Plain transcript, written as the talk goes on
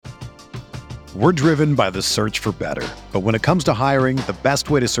We're driven by the search for better. But when it comes to hiring, the best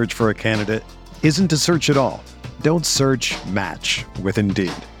way to search for a candidate isn't to search at all. Don't search, match with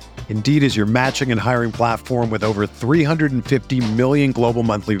Indeed. Indeed is your matching and hiring platform with over 350 million global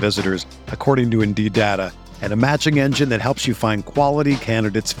monthly visitors, according to Indeed data, and a matching engine that helps you find quality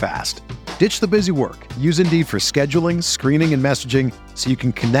candidates fast. Ditch the busy work. Use Indeed for scheduling, screening, and messaging so you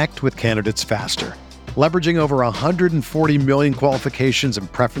can connect with candidates faster. Leveraging over 140 million qualifications and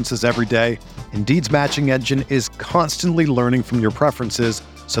preferences every day, Indeed's matching engine is constantly learning from your preferences,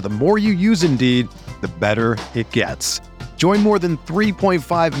 so the more you use Indeed, the better it gets. Join more than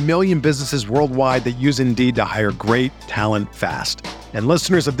 3.5 million businesses worldwide that use Indeed to hire great talent fast. And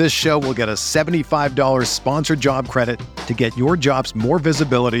listeners of this show will get a $75 sponsored job credit to get your jobs more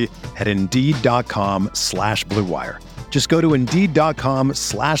visibility at Indeed.com/Blue Wire. Just go to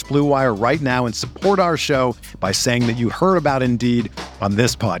Indeed.com/Blue Wire right now and support our show by saying that you heard about Indeed on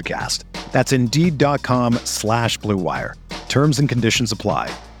this podcast. That's Indeed.com/Blue Wire. Terms and conditions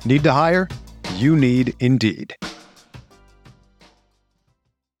apply. Need to hire? You need Indeed.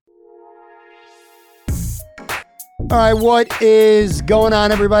 All right, what is going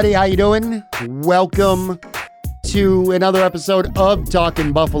on, everybody? How you doing? Welcome to another episode of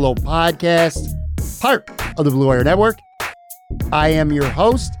Talking Buffalo Podcast, part of the Blue Wire Network. I am your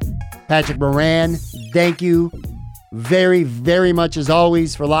host, Patrick Moran. Thank you very, very much, as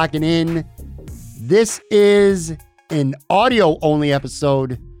always, for locking in. This is an audio-only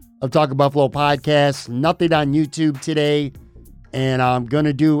episode of Talking Buffalo Podcast. Nothing on YouTube today, and I'm going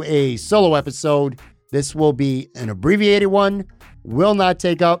to do a solo episode. This will be an abbreviated one, will not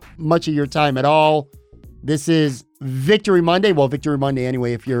take up much of your time at all. This is Victory Monday. Well, Victory Monday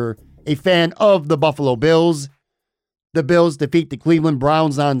anyway, if you're a fan of the Buffalo Bills. The Bills defeat the Cleveland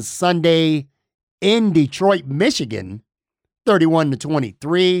Browns on Sunday in Detroit, Michigan,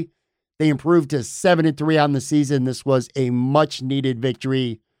 31-23. They improved to 7-3 on the season. This was a much-needed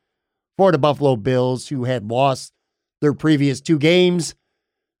victory for the Buffalo Bills, who had lost their previous two games.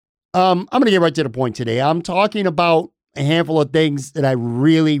 I'm going to get right to the point today. I'm talking about a handful of things that I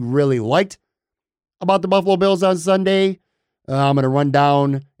really, really liked about the Buffalo Bills on Sunday. I'm going to run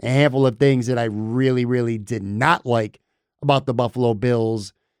down a handful of things that I really, really did not like about the Buffalo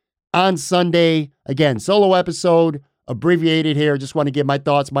Bills on Sunday. Again, solo episode, abbreviated here. Just want to give my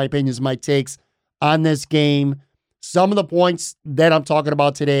thoughts, my opinions, my takes on this game. Some of the points that I'm talking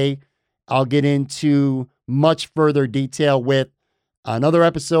about today, I'll get into much further detail with on other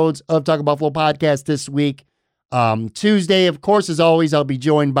episodes of Talk Buffalo Podcast this week. Tuesday, of course, as always, I'll be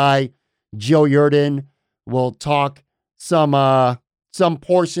joined by Joe Yerdon. We'll talk some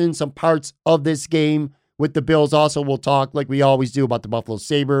portions, some parts of this game with the Bills. Also, we'll talk, like we always do, about the Buffalo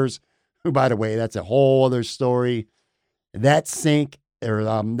Sabres, who, by the way, that's a whole other story. That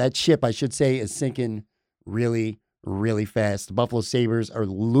ship, I should say, is sinking really, really fast. The Buffalo Sabres are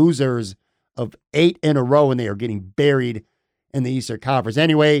losers of 8 in a row, and they are getting buried in the Eastern Conference.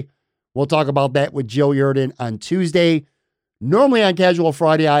 Anyway, we'll talk about that with Joe Yerdon on Tuesday. Normally on Casual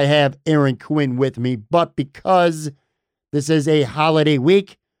Friday, I have Aaron Quinn with me, but because this is a holiday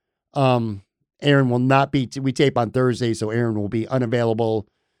week, Aaron will not be, we tape on Thursday, so Aaron will be unavailable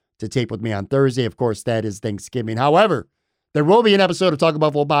to tape with me on Thursday. Of course, that is Thanksgiving. However, there will be an episode of Talk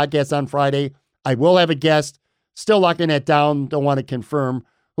Buffalo Podcast on Friday. I will have a guest. Still locking that down. Don't want to confirm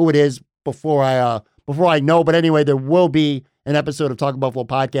who it is before I know. But anyway, there will be an episode of Talk Buffalo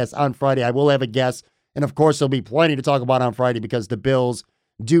Podcast on Friday. I will have a guest. And of course, there'll be plenty to talk about on Friday because the Bills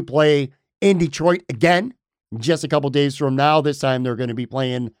do play in Detroit again just a couple days from now. This time they're going to be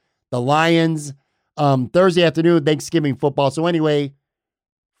playing the Lions Thursday afternoon, Thanksgiving football. So anyway,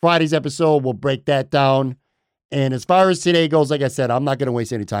 Friday's episode, we'll break that down. And as far as today goes, like I said, I'm not going to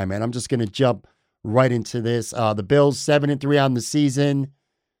waste any time, man. I'm just going to jump right into this. The Bills 7-3 on the season.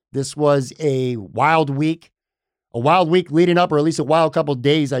 This was a wild week leading up, or at least a wild couple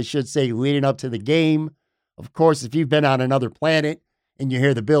days, I should say, leading up to the game. Of course, if you've been on another planet and you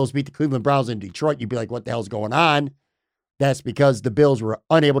hear the Bills beat the Cleveland Browns in Detroit, you'd be like, what the hell's going on? That's because the Bills were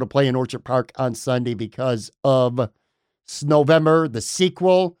unable to play in Orchard Park on Sunday because of Snowvember, the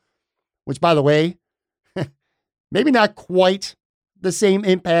sequel, which, by the way, maybe not quite the same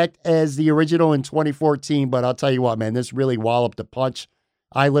impact as the original in 2014, but I'll tell you what, man, this really walloped a punch.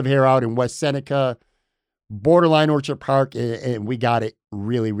 I live here out in West Seneca, borderline Orchard Park, and we got it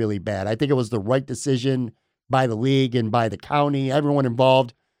really, really bad. I think it was the right decision by the league and by the county, everyone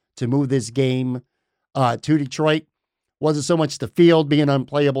involved, to move this game to Detroit. Wasn't so much the field being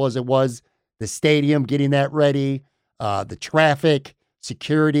unplayable as it was the stadium, getting that ready, the traffic,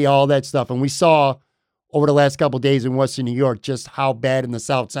 security, all that stuff. And we saw over the last couple of days in Western New York just how bad in the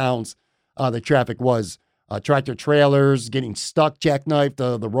South Towns the traffic was. Tractor trailers getting stuck, jackknifed,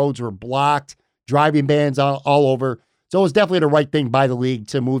 the roads were blocked, driving bans all over. So it was definitely the right thing by the league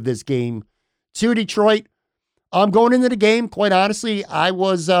to move this game to Detroit. Going into the game, quite honestly, I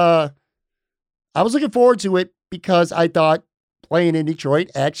was looking forward to it because I thought playing in Detroit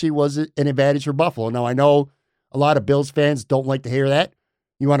actually was an advantage for Buffalo. Now, I know a lot of Bills fans don't like to hear that.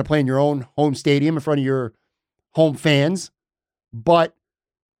 You want to play in your own home stadium in front of your home fans. But,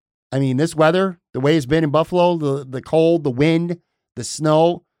 I mean, this weather, the way it's been in Buffalo, the cold, the wind, the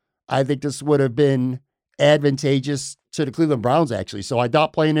snow, I think this would have been advantageous to the Cleveland Browns, actually. So I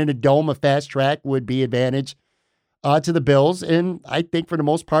thought playing in a dome, a fast track, would be advantage to the Bills. And I think for the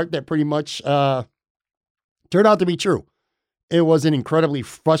most part, that pretty much turned out to be true. It was an incredibly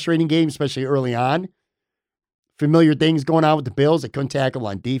frustrating game, especially early on. Familiar things going on with the Bills. They couldn't tackle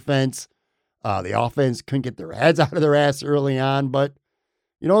on defense. The offense couldn't get their heads out of their ass early on. But,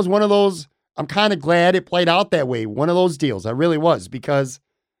 you know, it was one of those, I'm kind of glad it played out that way. One of those deals. I really was, because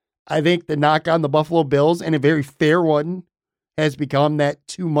I think the knock on the Buffalo Bills, and a very fair one, has become that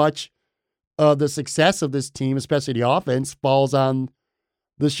too much of the success of this team, especially the offense, falls on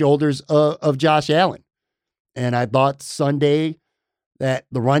the shoulders of Josh Allen. And I thought Sunday that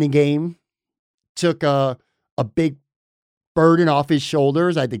the running game took a big burden off his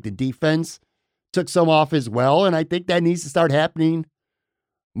shoulders. I think the defense took some off as well. And I think that needs to start happening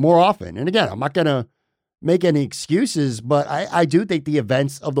more often. And again, I'm not going to make any excuses, but I do think the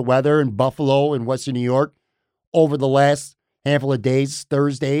events of the weather in Buffalo and Western New York over the last handful of days,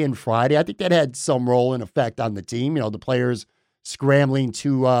 Thursday and Friday, I think that had some role and effect on the team. You know, the players scrambling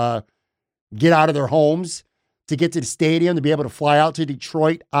to get out of their homes to get to the stadium, to be able to fly out to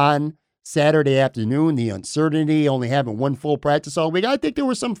Detroit on Saturday afternoon, the uncertainty, only having one full practice all week. I think there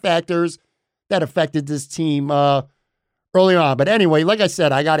were some factors that affected this team early on. But anyway, like I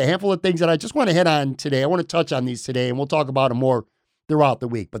said, I got a handful of things that I just want to hit on today. I want to touch on these today, and we'll talk about them more throughout the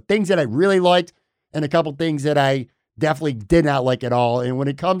week. But things that I really liked and a couple things that I definitely did not like at all. And when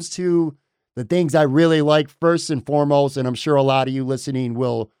it comes to the things I really like, first and foremost, and I'm sure a lot of you listening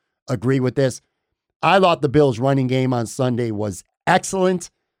will agree with this, I thought the Bills' running game on Sunday was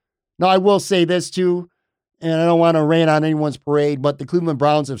excellent. Now, I will say this too, and I don't want to rain on anyone's parade, but the Cleveland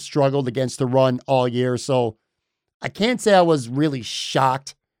Browns have struggled against the run all year, so I can't say I was really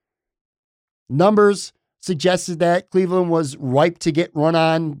shocked. Numbers suggested that Cleveland was ripe to get run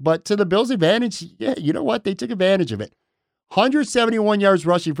on, but to the Bills' advantage, yeah, you know what? They took advantage of it. 171 yards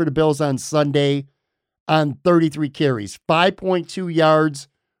rushing for the Bills on Sunday on 33 carries, 5.2 yards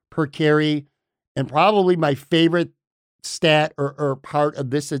per carry. And probably my favorite stat or part of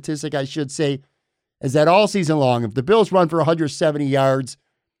this statistic, I should say, is that all season long, if the Bills run for 170 yards,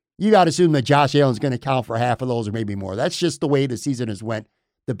 you got to assume that Josh Allen's going to count for half of those or maybe more. That's just the way the season has went.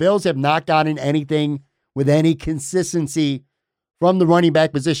 The Bills have not gotten anything with any consistency from the running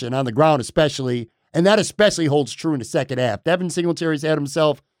back position, on the ground especially, and that especially holds true in the second half. Devin Singletary's had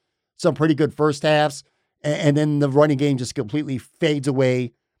himself some pretty good first halves, and then the running game just completely fades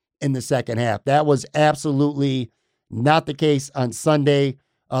away in the second half. That was absolutely not the case on Sunday.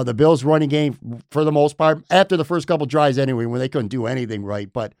 The Bills' running game, for the most part, after the first couple drives anyway, when they couldn't do anything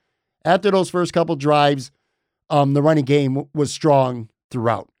right, but after those first couple drives, the running game was strong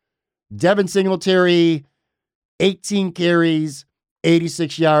throughout. Devin Singletary, 18 carries,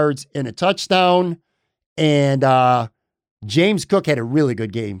 86 yards, and a touchdown. And James Cook had a really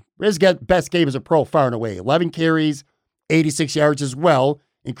good game. His best game as a pro, far and away. 11 carries, 86 yards as well,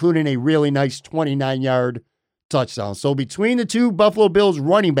 including a really nice 29-yard touchdown. So between the two Buffalo Bills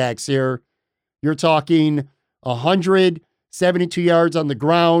running backs here, you're talking 172 yards on the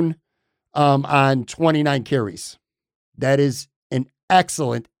ground on 29 carries. That is an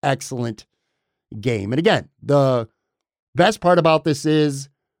excellent, excellent game. And again, the best part about this is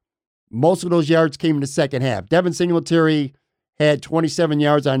most of those yards came in the second half. Devin Singletary had 27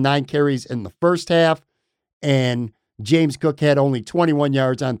 yards on 9 carries in the first half, and James Cook had only 21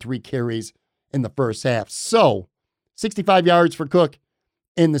 yards on 3 carries in the first half. So 65 yards for Cook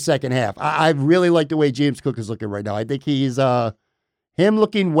in the second half. I really like the way James Cook is looking right now. I think he's him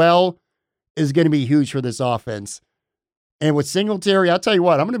looking well is going to be huge for this offense. And with Singletary, I'll tell you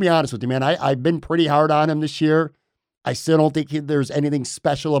what, I'm going to be honest with you, man. I've been pretty hard on him this year. I still don't think there's anything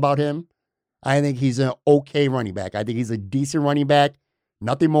special about him. I think he's an okay running back. I think he's a decent running back.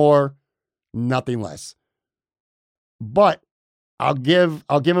 Nothing more, nothing less. But I'll give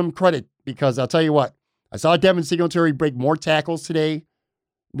him credit, because I'll tell you what, I saw Devin Singletary break more tackles today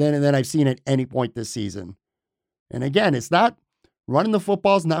than I've seen at any point this season. And again, it's not running the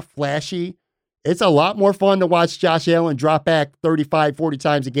football is not flashy. It's a lot more fun to watch Josh Allen drop back 35, 40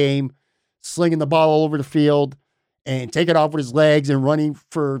 times a game slinging the ball all over the field and taking off with his legs and running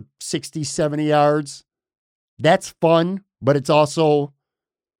for 60, 70 yards. That's fun, but it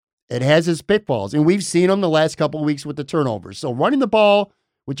has its pitfalls. And we've seen them the last couple of weeks with the turnovers. So running the ball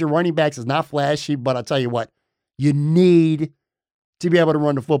with your running backs is not flashy, but I'll tell you what, you need to be able to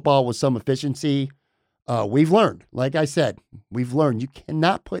run the football with some efficiency. We've learned, like I said, you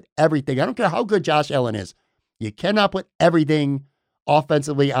cannot put everything, I don't care how good Josh Allen is, you cannot put everything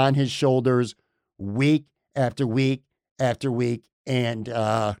offensively on his shoulders week after week after week and,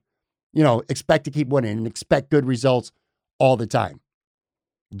 expect to keep winning and expect good results all the time.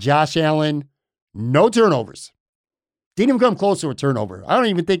 Josh Allen, no turnovers. Didn't even come close to a turnover. I don't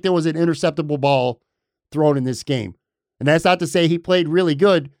even think there was an interceptable ball thrown in this game. And that's not to say he played really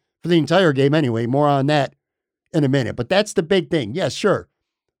good for the entire game anyway. More on that in a minute. But that's the big thing. Yeah, sure.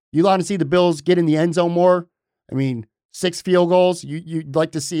 You want to see the Bills get in the end zone more? I mean, 6 field goals. You'd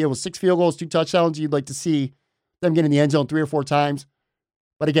like to see it was 6 field goals, 2 touchdowns. You'd like to see them get in the end zone 3 or 4 times.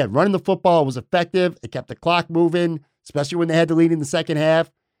 But again, running the football was effective. It kept the clock moving, especially when they had the lead in the second half.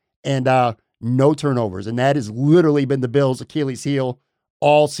 And no turnovers. And that has literally been the Bills' Achilles heel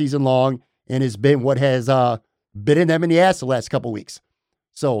all season long and has been what has bitten them in the ass the last couple weeks.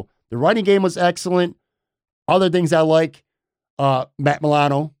 So the running game was excellent. Other things I like, Matt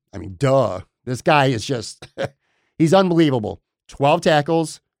Milano. I mean, duh. This guy is just, he's unbelievable. 12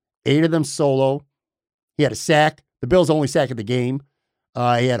 tackles, 8 of them solo. He had a sack. The Bills' only sack of the game.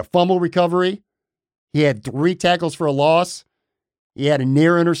 He had a fumble recovery. He had 3 tackles for a loss. He had a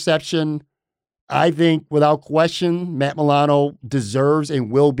near interception. I think, without question, Matt Milano deserves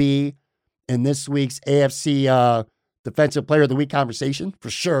and will be in this week's AFC Defensive Player of the Week conversation, for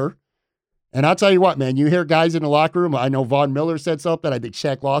sure. And I'll tell you what, man, you hear guys in the locker room. I know Von Miller said something. I think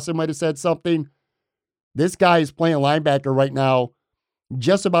Shaq Lawson might have said something. This guy is playing linebacker right now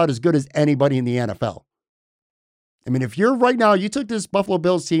just about as good as anybody in the NFL. I mean, if you're right now, you took this Buffalo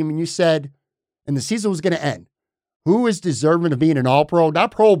Bills team and you said, and the season was going to end, who is deserving of being an All-Pro?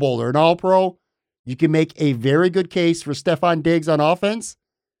 Not Pro Bowler, an All-Pro. You can make a very good case for Stephon Diggs on offense,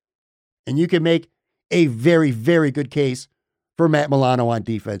 and you can make a very, very good case for Matt Milano on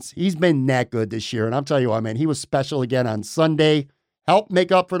defense. He's been that good this year, and I'm telling you what, man, he was special again on Sunday. Helped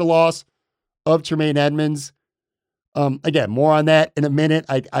make up for the loss of Tremaine Edmonds. Again, more on that in a minute.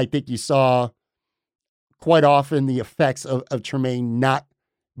 I think you saw quite often the effects of Tremaine not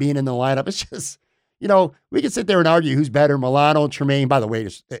being in the lineup. It's just, we can sit there and argue who's better, Milano and Tremaine. By the way,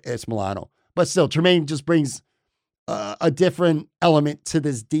 it's Milano. But still, Tremaine just brings a different element to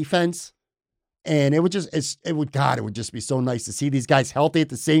this defense. And it would just be so nice to see these guys healthy at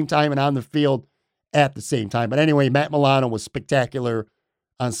the same time and on the field at the same time. But anyway, Matt Milano was spectacular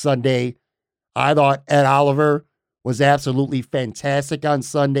on Sunday. I thought Ed Oliver was absolutely fantastic on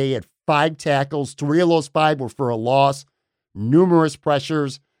Sunday. He had 5 tackles. 3 of those 5 were for a loss. Numerous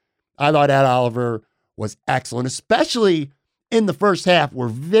pressures. I thought Ed Oliver was excellent, especially in the first half where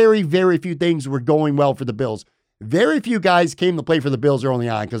very, very few things were going well for the Bills. Very few guys came to play for the Bills early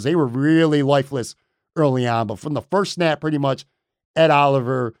on because they were really lifeless early on. But from the first snap, pretty much, Ed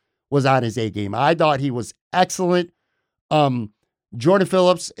Oliver was on his A game. I thought he was excellent. Jordan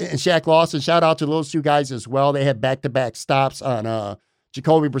Phillips and Shaq Lawson, shout out to those 2 guys as well. They had back-to-back stops on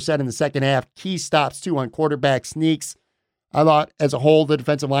Jacoby Brissett in the second half. Key stops, too, on quarterback sneaks. I thought, as a whole, the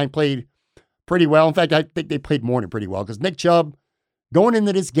defensive line played pretty well. In fact, I think they played more than pretty well because Nick Chubb, going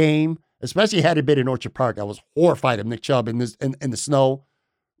into this game, especially had it been in Orchard Park, I was horrified of Nick Chubb in the snow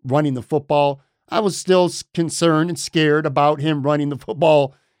running the football. I was still concerned and scared about him running the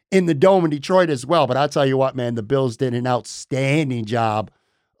football in the Dome in Detroit as well. But I'll tell you what, man, the Bills did an outstanding job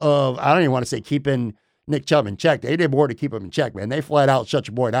of, I don't even want to say keeping Nick Chubb in check. They did more to keep him in check, man. They flat out shut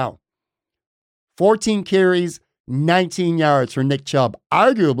your boy down. 14 carries, 19 yards for Nick Chubb.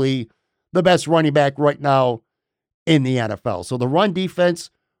 Arguably the best running back right now in the NFL. So the run defense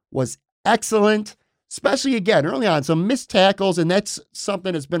was excellent, especially, again, early on, some missed tackles, and that's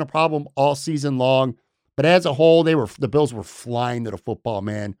something that's been a problem all season long. But as a whole, the Bills were flying to the football,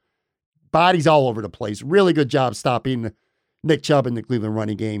 man. Bodies all over the place. Really good job stopping Nick Chubb in the Cleveland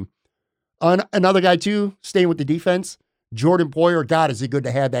running game. Another guy, too, staying with the defense, Jordan Poyer. God, is it good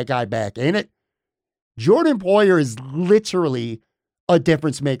to have that guy back, ain't it? Jordan Poyer is literally a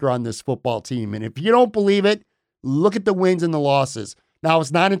difference maker on this football team. And if you don't believe it, look at the wins and the losses. Now,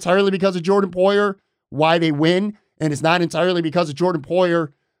 it's not entirely because of Jordan Poyer why they win, and it's not entirely because of Jordan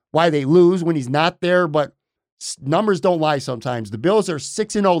Poyer why they lose when he's not there, but numbers don't lie sometimes. The Bills are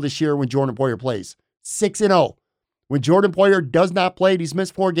 6-0 this year when Jordan Poyer plays. 6-0. When Jordan Poyer does not play, he's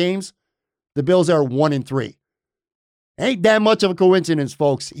missed 4 games, the Bills are 1-3. Ain't that much of a coincidence,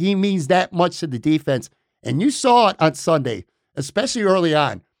 folks. He means that much to the defense. And you saw it on Sunday, especially early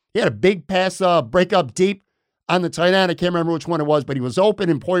on. He had a big pass break up deep on the tight end. I can't remember which one it was, but he was open,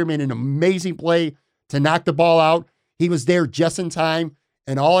 and Poyer made an amazing play to knock the ball out. He was there just in time.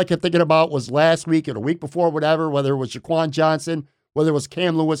 And all I kept thinking about was last week or the week before, whatever, whether it was Jaquan Johnson, whether it was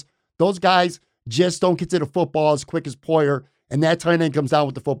Cam Lewis. Those guys just don't get to the football as quick as Poyer. And that tight end comes down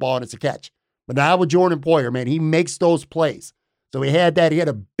with the football and it's a catch. But now with Jordan Poyer, man, he makes those plays. So he had that. He had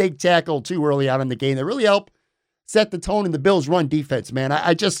a big tackle, too, early on in the game that really helped set the tone in the Bills' run defense, man.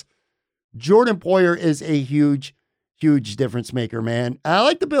 Jordan Poyer is a huge, huge difference maker, man. I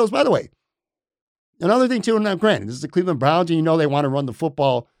like the Bills, by the way. Another thing, too, and I'm granted, this is the Cleveland Browns, and you know they want to run the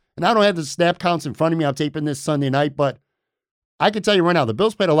football. And I don't have the snap counts in front of me. I'm taping this Sunday night, but I can tell you right now, the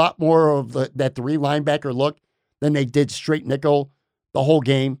Bills played a lot more of that 3 linebacker look than they did straight nickel the whole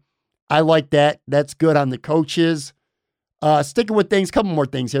game. I like that. That's good on the coaches. Sticking with things, a couple more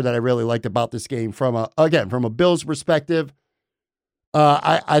things here that I really liked about this game from a Bills perspective.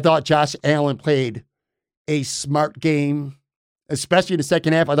 I thought Josh Allen played a smart game, especially in the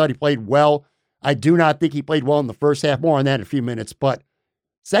second half. I thought he played well. I do not think he played well in the first half. More on that in a few minutes. But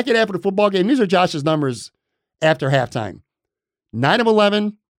second half of the football game, these are Josh's numbers after halftime. 9 of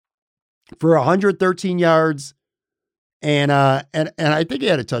 11 for 113 yards. And I think he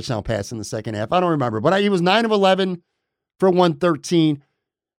had a touchdown pass in the second half. I don't remember. But he was 9 of 11 for 113.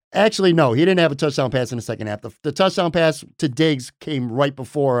 Actually, no, he didn't have a touchdown pass in the second half. The touchdown pass to Diggs came right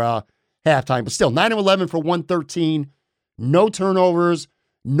before halftime. But still, 9 of 11 for 113. No turnovers.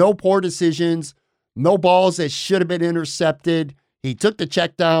 No poor decisions, no balls that should have been intercepted. He took the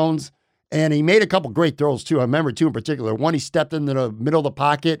checkdowns, and he made a couple great throws, too. I remember, two in particular. One, he stepped into the middle of the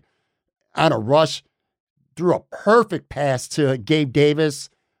pocket on a rush, threw a perfect pass to Gabe Davis.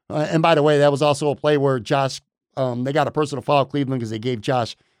 And by the way, that was also a play where Josh, they got a personal foul Cleveland because they gave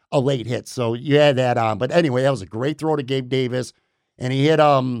Josh a late hit. So you had that on. But anyway, that was a great throw to Gabe Davis. And he hit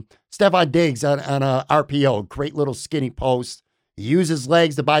Stephon Diggs on a RPO, great little skinny post. He used his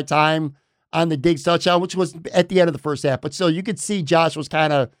legs to buy time on the Diggs touchdown, which was at the end of the first half. But still, you could see Josh was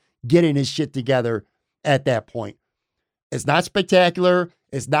kind of getting his shit together at that point. It's not spectacular.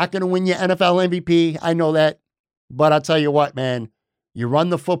 It's not going to win you NFL MVP. I know that. But I'll tell you what, man. You run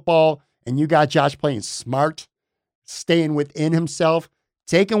the football, and you got Josh playing smart, staying within himself,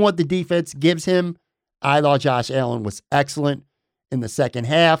 taking what the defense gives him. I thought Josh Allen was excellent in the second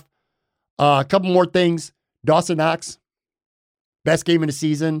half. A couple more things. Dawson Knox. Best game of the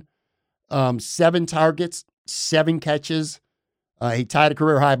season. 7 targets, 7 catches. He tied a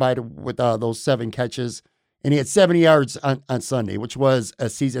career high with those 7 catches. And he had 70 yards on Sunday, which was a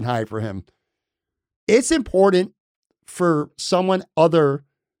season high for him. It's important for someone other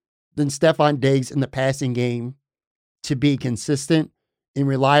than Stephon Diggs in the passing game to be consistent and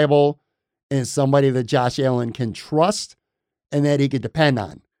reliable and somebody that Josh Allen can trust and that he could depend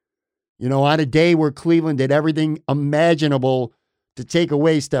on. You know, on a day where Cleveland did everything imaginable to take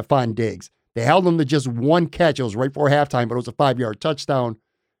away Stephon Diggs. They held him to just 1 catch. It was right before halftime, but it was a 5-yard touchdown.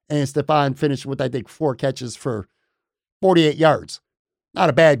 And Stephon finished with, I think, 4 catches for 48 yards. Not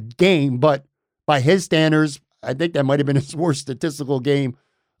a bad game, but by his standards, I think that might have been his worst statistical game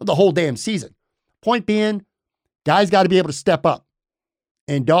of the whole damn season. Point being, guys got to be able to step up.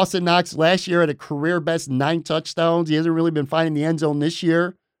 And Dawson Knox last year had a career best 9 touchdowns. He hasn't really been finding the end zone this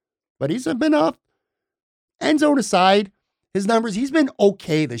year, but he's been up. End zone aside, his numbers, he's been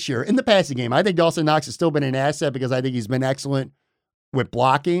okay this year in the passing game. I think Dawson Knox has still been an asset because I think he's been excellent with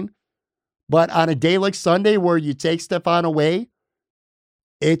blocking. But on a day like Sunday where you take Stephon away,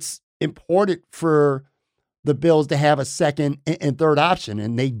 it's important for the Bills to have a second and third option.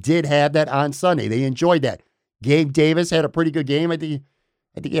 And they did have that on Sunday. They enjoyed that. Gabe Davis had a pretty good game. I think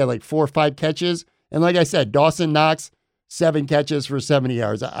he had like 4 or 5 catches. And like I said, Dawson Knox, 7 catches for 70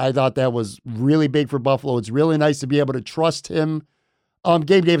 yards. I thought that was really big for Buffalo. It's really nice to be able to trust him.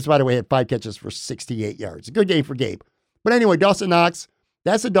 Gabe Davis, by the way, had 5 catches for 68 yards. A good game for Gabe. But anyway, Dawson Knox,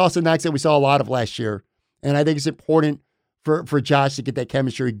 that's the Dawson Knox that we saw a lot of last year. And I think it's important for Josh to get that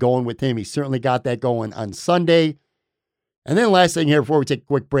chemistry going with him. He certainly got that going on Sunday. And then last thing here before we take a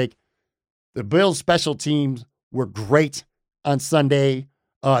quick break, the Bills special teams were great on Sunday.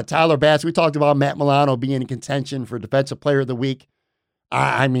 Tyler Bass, we talked about Matt Milano being in contention for Defensive Player of the Week.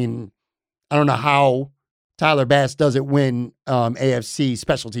 I mean, I don't know how Tyler Bass doesn't win AFC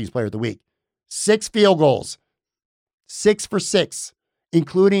Special Teams Player of the Week. 6 field goals, 6 for 6,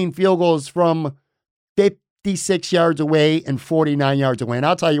 including field goals from 56 yards away and 49 yards away. And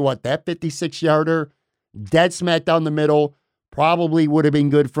I'll tell you what, that 56-yarder, dead smack down the middle, probably would have been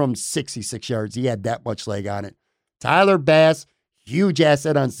good from 66 yards. He had that much leg on it. Tyler Bass, huge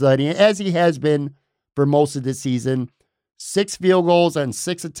asset on Sunday, as he has been for most of the season. 6 field goals on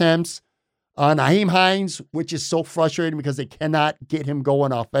 6 attempts. Nyheim Hines, which is so frustrating because they cannot get him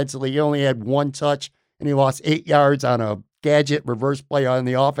going offensively. He only had 1 touch, and he lost 8 yards on a gadget reverse play on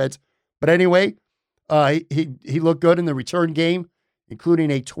the offense. But anyway, he looked good in the return game,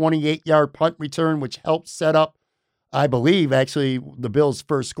 including a 28-yard punt return, which helped set up, I believe, actually, the Bills'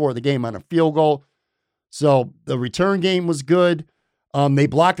 first score of the game on a field goal. So the return game was good. They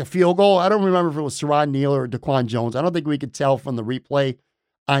blocked a field goal. I don't remember if it was Teron Neal or Daquan Jones. I don't think we could tell from the replay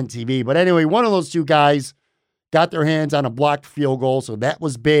on TV. But anyway, one of those two guys got their hands on a blocked field goal, so that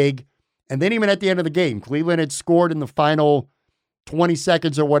was big. And then even at the end of the game, Cleveland had scored in the final 20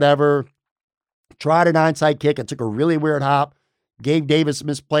 seconds or whatever, tried an onside kick. It took a really weird hop. Gabe Davis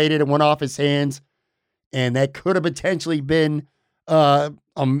misplayed it and went off his hands. And that could have potentially been a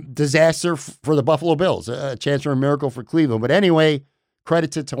disaster for the Buffalo Bills, a chance for a miracle for Cleveland. But anyway,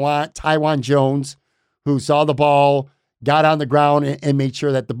 credit to Taiwan Jones, who saw the ball, got on the ground, and made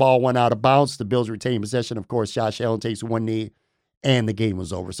sure that the ball went out of bounds. The Bills retained possession. Of course, Josh Allen takes 1 knee, and the game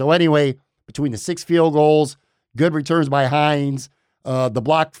was over. So anyway, between the 6 field goals, good returns by Hines, the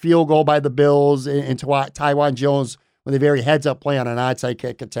blocked field goal by the Bills, and Taiwan Jones with a very heads-up play on an onside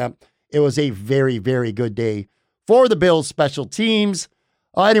kick attempt, it was a very, very good day for the Bills special teams.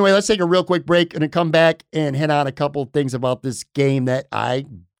 Anyway, let's take a real quick break and then come back and hit on a couple of things about this game that I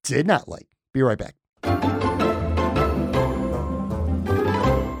did not like. Be right back.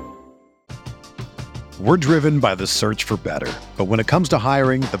 We're driven by the search for better. But when it comes to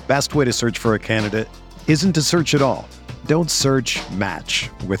hiring, the best way to search for a candidate isn't to search at all. Don't search, match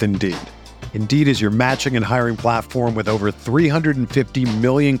with Indeed. Indeed is your matching and hiring platform with over 350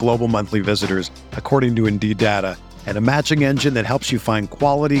 million global monthly visitors, according to Indeed data, and a matching engine that helps you find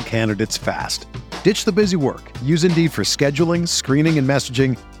quality candidates fast. Ditch the busy work. Use Indeed for scheduling, screening, and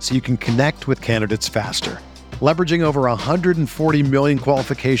messaging so you can connect with candidates faster. Leveraging over 140 million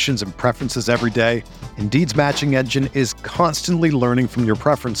qualifications and preferences every day, Indeed's matching engine is constantly learning from your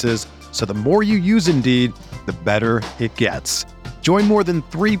preferences, so the more you use Indeed, the better it gets. Join more than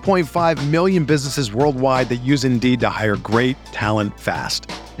 3.5 million businesses worldwide that use Indeed to hire great talent fast.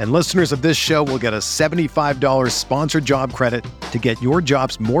 And listeners of this show will get a $75 sponsored job credit to get your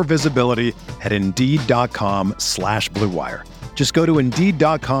jobs more visibility at Indeed.com/Blue Wire. Just go to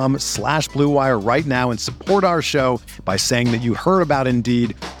Indeed.com/Blue Wire right now and support our show by saying that you heard about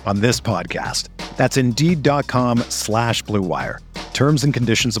Indeed on this podcast. That's Indeed.com/Blue Wire. Terms and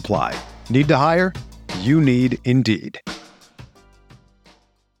conditions apply. Need to hire? You need Indeed.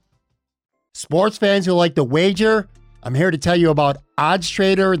 Sports fans who like to wager, I'm here to tell you about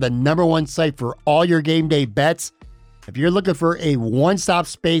OddsTrader, the #1 site for all your game day bets. If you're looking for a one-stop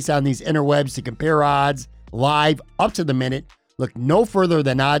space on these interwebs to compare odds live up to the minute, look no further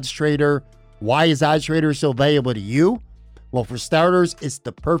than OddsTrader. Why is OddsTrader so valuable to you? Well, for starters, it's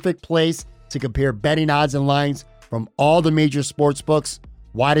the perfect place to compare betting odds and lines from all the major sports books.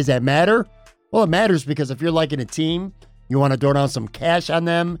 Why does that matter? Well, it matters because if you're liking a team, you want to throw down some cash on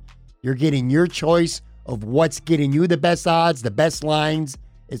them, you're getting your choice of what's getting you the best odds, the best lines.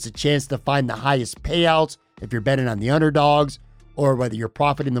 It's a chance to find the highest payouts if you're betting on the underdogs, or whether you're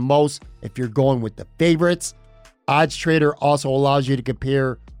profiting the most if you're going with the favorites. OddsTrader also allows you to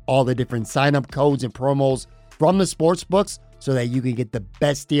compare all the different sign-up codes and promos from the sports books so that you can get the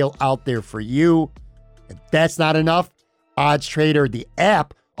best deal out there for you. If that's not enough, OddsTrader, the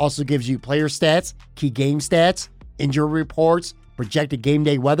app, also gives you player stats, key game stats, injury reports, projected game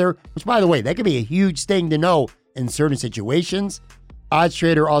day weather, which, by the way, that could be a huge thing to know in certain situations.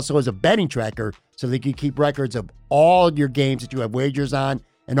 OddsTrader also has a betting tracker so that you keep records of all your games that you have wagers on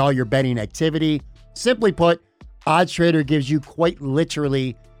and all your betting activity. Simply put, OddsTrader gives you quite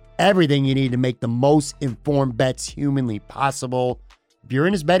literally everything you need to make the most informed bets humanly possible. If you're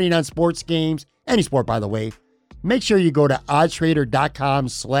into betting on sports games, any sport, by the way, make sure you go to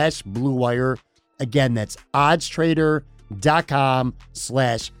oddstrader.com/Blue Wire. Again, that's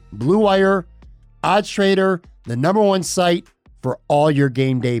oddstrader.com/Blue Wire. OddsTrader, the #1 site for all your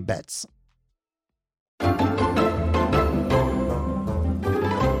game day bets.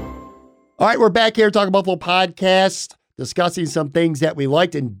 All right, we're back here talking Buffalo Podcast, discussing some things that we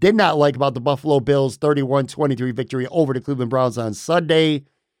liked and did not like about the Buffalo Bills' 31-23 victory over the Cleveland Browns on Sunday.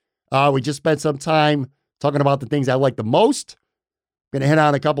 We just spent some time talking about the things I liked the most. I'm going to hit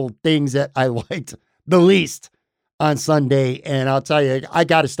on a couple of things that I liked the least on Sunday, and I'll tell you, I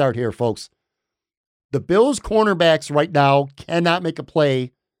got to start here, folks. The Bills' cornerbacks right now cannot make a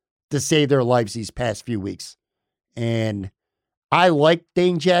play to save their lives these past few weeks. And I like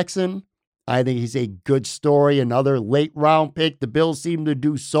Dane Jackson. I think he's a good story. Another late round pick. The Bills seem to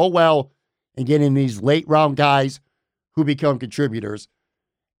do so well in getting these late round guys who become contributors.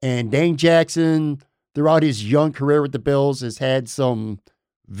 And Dane Jackson, throughout his young career with the Bills, has had some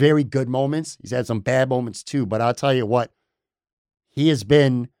very good moments. He's had some bad moments too. But I'll tell you what, he has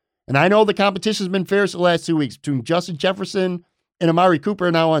been, and I know the competition's been fierce the last 2 weeks between Justin Jefferson and Amari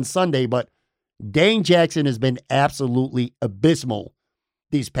Cooper now on Sunday, but Dane Jackson has been absolutely abysmal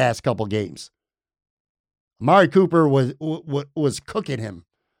these past couple games. Amari Cooper was cooking him.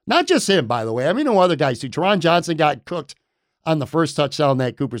 Not just him, by the way. I mean, no other guys too. Teron Johnson got cooked on the first touchdown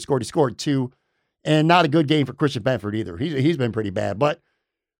that Cooper scored. He scored 2, and not a good game for Christian Benford either. He's been pretty bad. But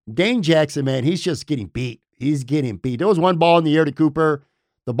Dane Jackson, man, he's just getting beat. He's getting beat. There was one ball in the air to Cooper.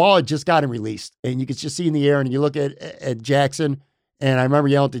 The ball had just gotten released, and you could just see in the air, and you look at Jackson, and I remember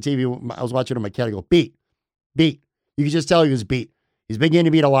yelling at the TV. I was watching on my cat. I go, beat. You could just tell he was beat. He's been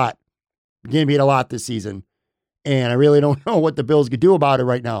getting beat a lot. Getting beat a lot this season. And I really don't know what the Bills could do about it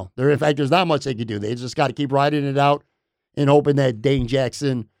right now. In fact, there's not much they could do. They just got to keep riding it out and hoping that Dane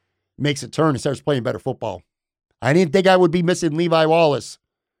Jackson makes a turn and starts playing better football. I didn't think I would be missing Levi Wallace,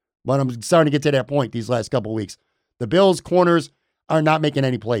 but I'm starting to get to that point these last couple of weeks. The Bills' corners are not making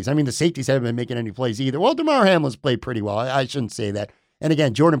any plays. I mean, the safeties haven't been making any plays either. Well, DeMar Hamlin's played pretty well. I shouldn't say that. And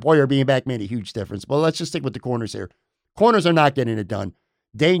again, Jordan Poyer being back made a huge difference. But let's just stick with the corners here. Corners are not getting it done.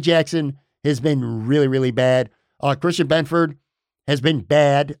 Dane Jackson has been really, really bad. Christian Benford has been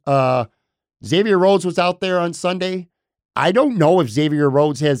bad. Xavier Rhodes was out there on Sunday. I don't know if Xavier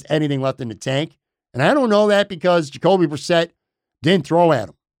Rhodes has anything left in the tank. And I don't know that because Jacoby Brissett didn't throw at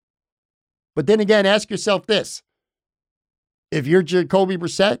him. But then again, ask yourself this. If you're Jacoby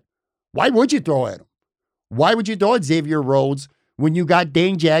Brissett, why would you throw at him? Why would you throw at Xavier Rhodes when you got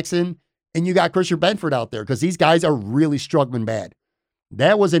Dane Jackson and you got Christian Benford out there? Because these guys are really struggling bad.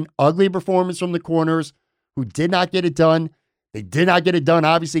 That was an ugly performance from the corners who did not get it done. They did not get it done,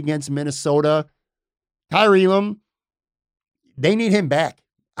 obviously, against Minnesota. Kaiir Elam, they need him back.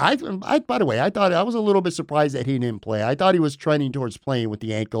 By the way, I thought I was a little bit surprised that he didn't play. I thought he was trending towards playing with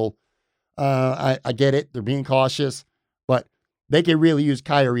the ankle. I get it. They're being cautious, but they can really use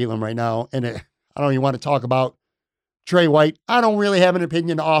Kaiir Elam right now. And I don't even want to talk about Trey White. I don't really have an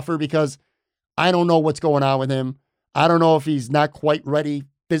opinion to offer because I don't know what's going on with him. I don't know if he's not quite ready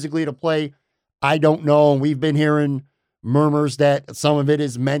physically to play. I don't know. And we've been hearing murmurs that some of it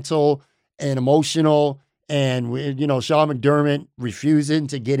is mental and emotional. And, Sean McDermott refusing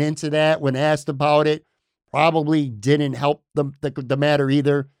to get into that when asked about it probably didn't help the matter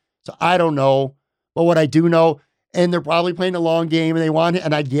either. So I don't know. But what I do know, and they're probably playing a long game and they want it,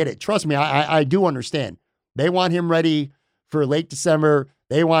 and I get it. Trust me, I do understand. They want him ready for late December.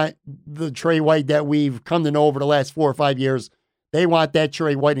 They want the Trey White that we've come to know over the last 4 or 5 years. They want that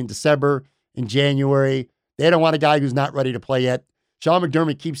Trey White in December, in January. They don't want a guy who's not ready to play yet. Sean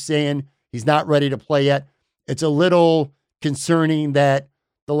McDermott keeps saying he's not ready to play yet. It's a little concerning that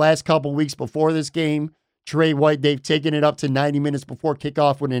the last couple weeks before this game, Trey White, they've taken it up to 90 minutes before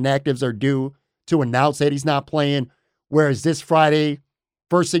kickoff when inactives are due to announce that he's not playing. Whereas this Friday,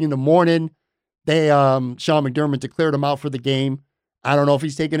 first thing in the morning, Sean McDermott declared him out for the game. I don't know if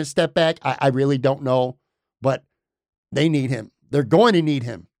he's taking a step back. I really don't know. But they need him. They're going to need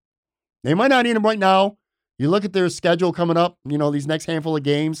him. They might not need him right now. You look at their schedule coming up, these next handful of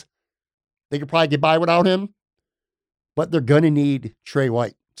games, they could probably get by without him. But they're going to need Trey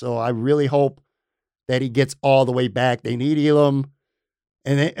White. So I really hope that he gets all the way back. They need Elam.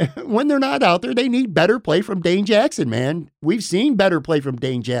 And when they're not out there, they need better play from Dane Jackson, man. We've seen better play from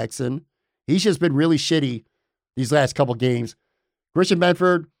Dane Jackson. He's just been really shitty these last couple games. Christian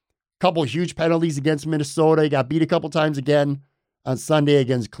Benford, couple huge penalties against Minnesota. He got beat a couple times again on Sunday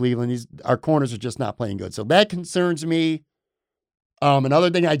against Cleveland. Our corners are just not playing good. So that concerns me. Another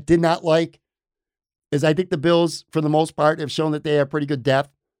thing I did not like is I think the Bills, for the most part, have shown that they have pretty good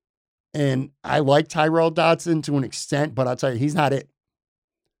depth. And I like Tyrel Dodson to an extent, but I'll tell you, he's not it.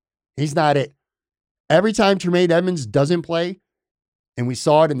 He's not it. Every time Tremaine Edmunds doesn't play, and we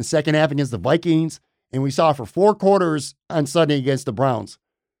saw it in the second half against the Vikings, and we saw it for 4 quarters on Sunday against the Browns.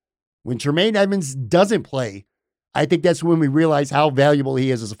 When Tremaine Edmunds doesn't play, I think that's when we realize how valuable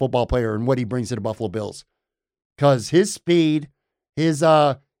he is as a football player and what he brings to the Buffalo Bills. Because his speed, his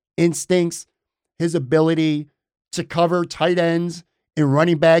instincts, his ability to cover tight ends and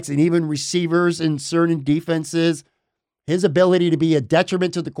running backs and even receivers in certain defenses, his ability to be a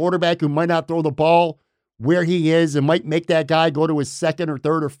detriment to the quarterback who might not throw the ball where he is and might make that guy go to his second or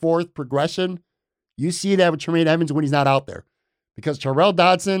third or fourth progression. You see that with Tremaine Edmunds when he's not out there. Because Tyrel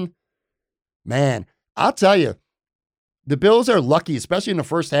Dodson, man, I'll tell you, the Bills are lucky, especially in the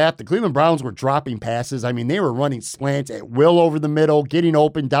first half. The Cleveland Browns were dropping passes. I mean, they were running slants at will over the middle, getting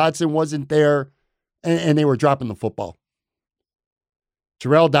open. Dodson wasn't there, and they were dropping the football.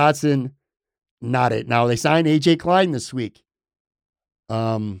 Terrell Dodson, not it. Now, they signed A.J. Klein this week.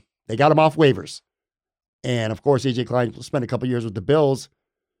 They got him off waivers. And, of course, A.J. Klein spent a couple years with the Bills.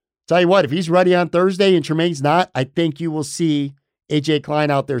 Tell you what, if he's ready on Thursday and Tremaine's not, I think you will see A.J. Klein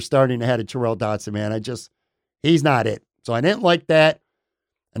out there starting ahead of Terrell Dodson, man. He's not it. So I didn't like that.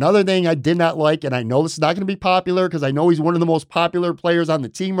 Another thing I did not like, and I know this is not going to be popular because I know he's one of the most popular players on the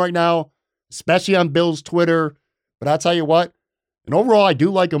team right now, especially on Bills Twitter. But I'll tell you what, and overall I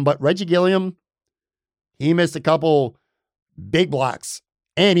do like him, but Reggie Gilliam, he missed a couple big blocks.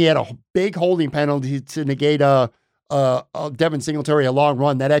 And he had a big holding penalty to negate Devin Singletary, a long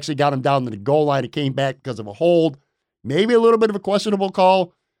run. That actually got him down to the goal line. It came back because of a hold. Maybe a little bit of a questionable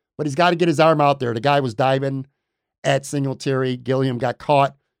call, but he's got to get his arm out there. The guy was diving at Singletary. Gilliam got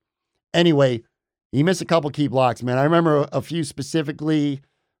caught. Anyway, he missed a couple key blocks, man. I remember a few specifically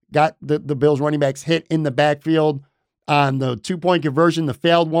got the Bills running backs hit in the backfield on the 2-point conversion, the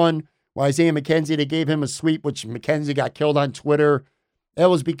failed one, where Isaiah McKenzie, they gave him a sweep, which McKenzie got killed on Twitter. That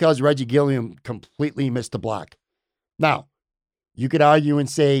was because Reggie Gilliam completely missed the block. Now, you could argue and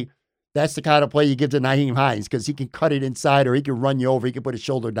say that's the kind of play you give to Nyheim Hines because he can cut it inside or he can run you over. He can put his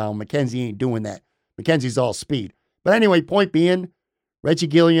shoulder down. McKenzie ain't doing that. McKenzie's all speed. But anyway, point being, Reggie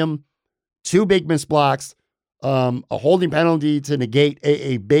Gilliam, 2 big missed blocks, a holding penalty to negate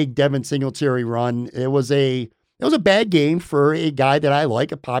a big Devin Singletary run. It was a bad game for a guy that I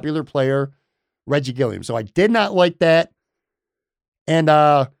like, a popular player, Reggie Gilliam. So I did not like that. And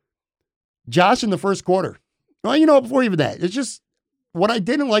Josh in the first quarter. Well, before even that, it's just what I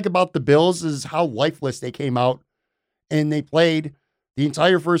didn't like about the Bills is how lifeless they came out and they played the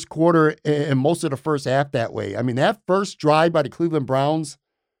entire first quarter and most of the first half that way. I mean, that first drive by the Cleveland Browns,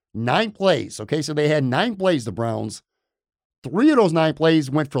 9 plays. Okay, so they had 9 plays, the Browns. 3 of those 9 plays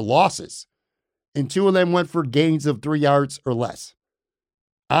went for losses, and 2 of them went for gains of 3 yards or less.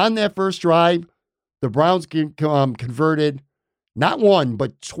 On that first drive, the Browns converted not one,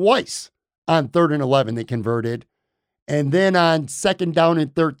 but twice on 3rd and 11 they converted. And then on 2nd down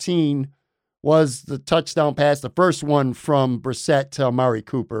and 13 was the touchdown pass, the first one from Brissett to Amari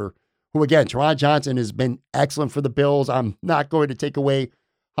Cooper, who, again, Teron Johnson has been excellent for the Bills. I'm not going to take away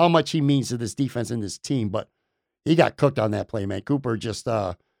how much he means to this defense and this team, but he got cooked on that play, man. Cooper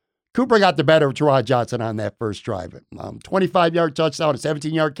got the better of Teron Johnson on that first drive. 25-yard touchdown, a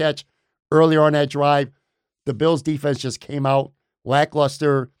 17-yard catch earlier on that drive. The Bills defense just came out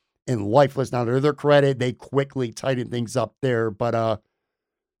lackluster and lifeless. Now, to their credit, they quickly tightened things up there, but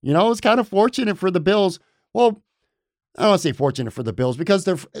it's kind of fortunate for the Bills. Well, I don't want to say fortunate for the Bills because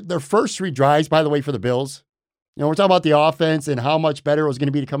their first 3 drives, by the way, for the Bills, we're talking about the offense and how much better it was going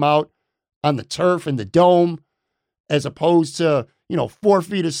to be to come out on the turf and the dome as opposed to, 4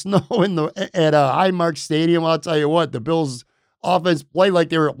 feet of snow at Highmark Stadium. I'll tell you what, the Bills offense played like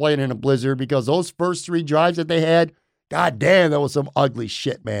they were playing in a blizzard because those first 3 drives that they had, god damn, that was some ugly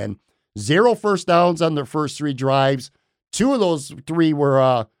shit, man. 0 first downs on their first 3 drives. 2 of those 3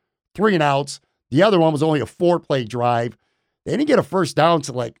 were 3 and outs. The other one was only a 4-play drive. They didn't get a first down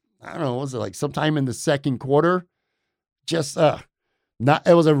to was it sometime in the second quarter? Just it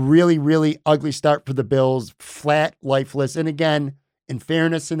was a really, really ugly start for the Bills. Flat, lifeless. And again, in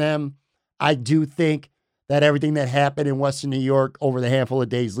fairness to them, I do think that everything that happened in Western New York over the handful of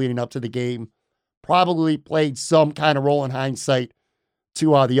days leading up to the game probably played some kind of role in hindsight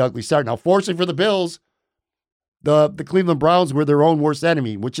to the ugly start. Now, fortunately for the Bills, the Cleveland Browns were their own worst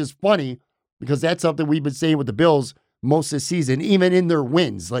enemy, which is funny because that's something we've been saying with the Bills most this season, even in their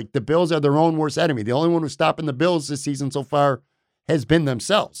wins. Like, the Bills are their own worst enemy. The only one who's stopping the Bills this season so far has been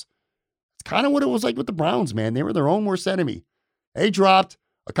themselves. It's kind of what it was like with the Browns, man. They were their own worst enemy. They dropped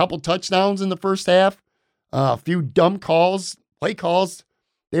a couple touchdowns in the first half, a few dumb play calls.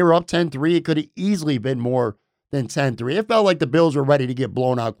 They were up 10-3. It could have easily been more than 10-3. It felt like the Bills were ready to get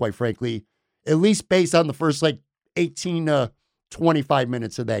blown out, quite frankly, at least based on the first 18 to 25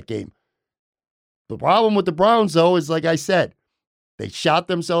 minutes of that game. The problem with the Browns, though, is like I said, they shot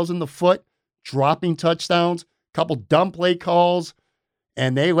themselves in the foot, dropping touchdowns, a couple dumb play calls,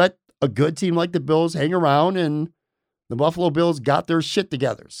 and they let a good team like the Bills hang around, and the Buffalo Bills got their shit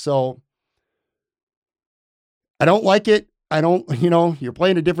together. So I don't like it. You're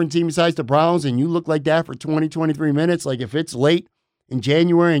playing a different team besides the Browns, and you look like that for 20, 23 minutes. Like, if it's late in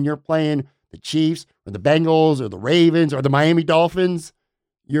January and you're playing the Chiefs or the Bengals or the Ravens or the Miami Dolphins,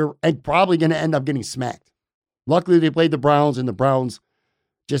 you're probably going to end up getting smacked. Luckily, they played the Browns, and the Browns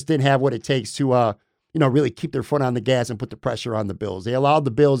just didn't have what it takes to really keep their foot on the gas and put the pressure on the Bills. They allowed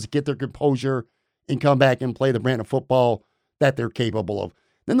the Bills to get their composure and come back and play the brand of football that they're capable of.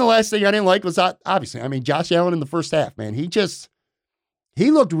 Then the last thing I didn't like was, obviously, Josh Allen in the first half, man.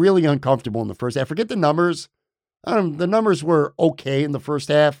 He looked really uncomfortable in the first half. Forget the numbers. The numbers were okay in the first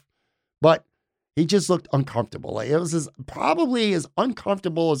half, but he just looked uncomfortable. Like, it was probably as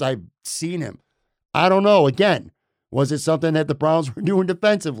uncomfortable as I've seen him. I don't know. Again, was it something that the Browns were doing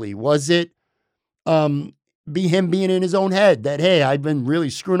defensively? Was it him being in his own head that, hey, I've been really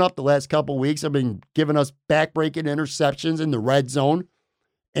screwing up the last couple of weeks. I've been giving us backbreaking interceptions in the red zone,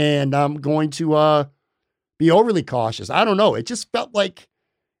 and I'm going to be overly cautious. I don't know. It just felt like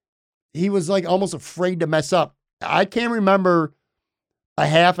he was like almost afraid to mess up. I can't remember a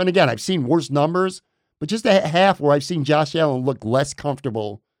half, and again, I've seen worse numbers, but just a half where I've seen Josh Allen look less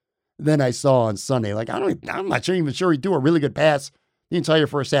comfortable than I saw on Sunday. Like, I'm not even sure he threw a really good pass the entire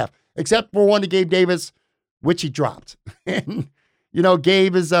first half, except for one to Gabe Davis, which he dropped. And,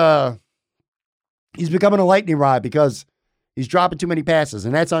 Gabe is, he's becoming a lightning rod because he's dropping too many passes,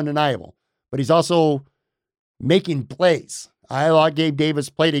 and that's undeniable. But he's also making plays. I thought Gabe Davis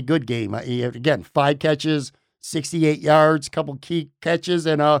played a good game. He had, again, 5 catches, 68 yards, couple key catches,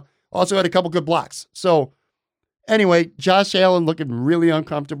 and also had a couple good blocks. So anyway, Josh Allen looking really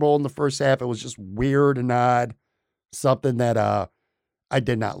uncomfortable in the first half. It was just weird and odd, something that I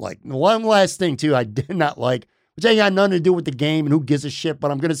did not like. And one last thing, too, I did not like, which ain't got nothing to do with the game and who gives a shit, but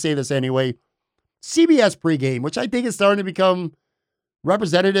I'm going to say this anyway. CBS pregame, which I think is starting to become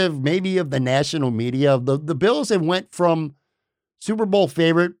representative maybe of the national media. The Bills have went from Super Bowl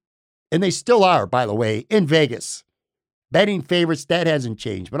favorite, and they still are, by the way, in Vegas. Betting favorites, that hasn't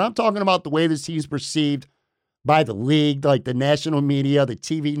changed. But I'm talking about the way this team's perceived by the league, like the national media, the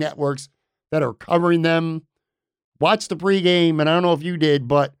TV networks that are covering them. Watch the pregame, and I don't know if you did,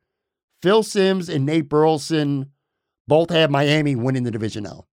 but Phil Simms and Nate Burleson both have Miami winning the division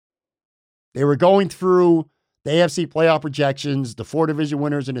now. They were going through the AFC playoff projections, the 4 division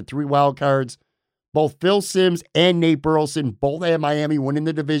winners and the 3 wild cards. Both Phil Simms and Nate Burleson both had Miami winning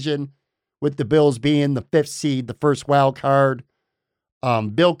the division, with the Bills being the 5th seed, the first wild card.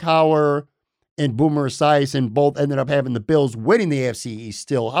 Bill Cowher and Boomer Esiason both ended up having the Bills winning the AFC East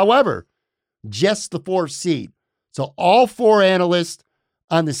still. However, just the 4th seed. So all 4 analysts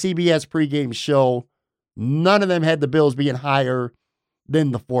on the CBS pregame show, none of them had the Bills being higher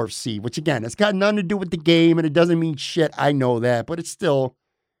than the 4th seed, which again, it's got nothing to do with the game and it doesn't mean shit. I know that, but it's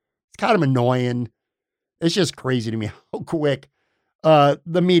kind of annoying. It's just crazy to me how quick the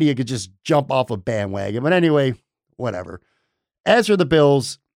media could just jump off a bandwagon. But anyway, whatever. As for the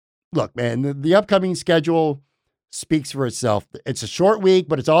Bills, look, man, the upcoming schedule speaks for itself. It's a short week,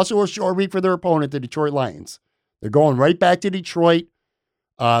 but it's also a short week for their opponent, the Detroit Lions. They're going right back to Detroit.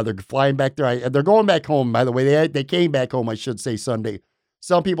 They're flying back there. They're going back home, by the way. They came back home, I should say, Sunday.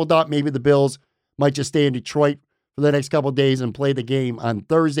 Some people thought maybe the Bills might just stay in Detroit for the next couple of days and play the game on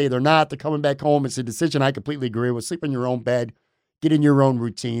Thursday. They're not. They're coming back home. It's a decision I completely agree with. Sleep in your own bed. Get in your own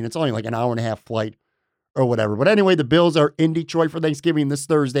routine. It's only like an hour and a half flight or whatever. But anyway, the Bills are in Detroit for Thanksgiving this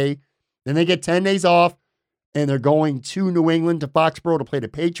Thursday. Then they get 10 days off, and they're going to New England, to Foxborough, to play the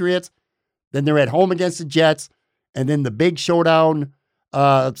Patriots. Then they're at home against the Jets. And then the big showdown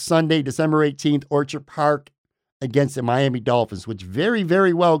Sunday, December 18th, Orchard Park against the Miami Dolphins, which very,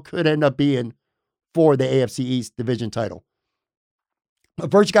 very well could end up being for the AFC East division title.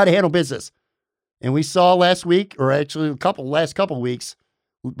 But first, you got to handle business. And we saw last week, or actually last couple weeks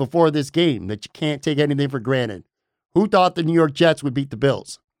before this game, that you can't take anything for granted. Who thought the New York Jets would beat the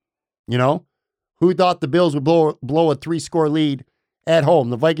Bills? Who thought the Bills would blow a 3-score lead at home?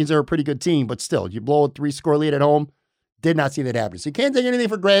 The Vikings are a pretty good team, but still, you blow a 3-score lead at home. Did not see that happen. So you can't take anything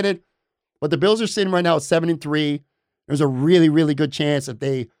for granted. But the Bills are sitting right now at 7-3. There's a really, really good chance if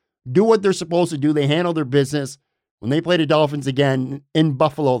they do what they're supposed to do, they handle their business. When they play the Dolphins again in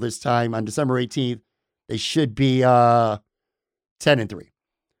Buffalo this time on December 18th, they should be 10-3.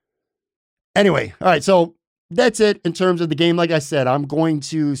 Anyway, all right, so that's it in terms of the game. Like I said, I'm going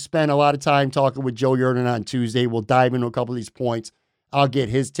to spend a lot of time talking with Joe Yerdon on Tuesday. We'll dive into a couple of these points. I'll get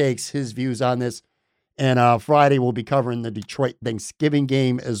his takes, his views on this. And Friday, we'll be covering the Detroit Thanksgiving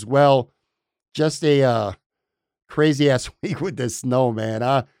game as well. Just a crazy-ass week with this snow, man.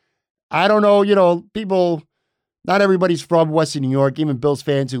 I don't know, people, not everybody's from Western New York, even Bills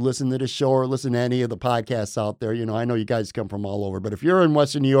fans who listen to this show or listen to any of the podcasts out there. I know you guys come from all over, but if you're in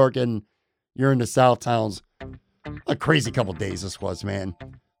Western New York and you're in the South Towns, a crazy couple days this was, man.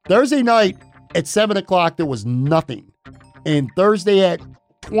 Thursday night at 7 o'clock, there was nothing. And Thursday at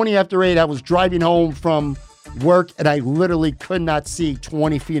 20 after 8, I was driving home from work, and I literally could not see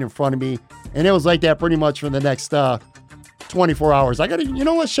 20 feet in front of me. And it was like that pretty much for the next 24 hours. I got to, you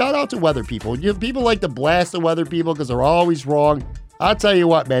know what? Shout out to weather people. People like to blast the weather people because they're always wrong. I'll tell you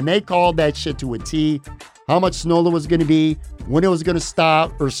what, man, they called that shit to a T. How much snow there was going to be, when it was going to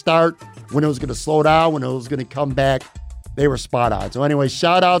stop or start, when it was going to slow down, when it was going to come back. They were spot on. So anyway,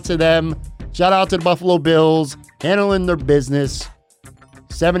 shout out to them. Shout out to the Buffalo Bills handling their business.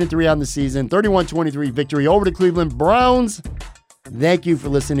 7-3 on the season, 31-23 victory over the Cleveland Browns. Thank you for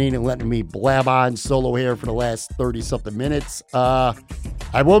listening and letting me blab on solo here for the last 30-something minutes. I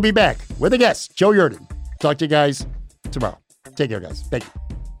will be back with a guest, Joe Yerdon. Talk to you guys tomorrow. Take care, guys. Thank you.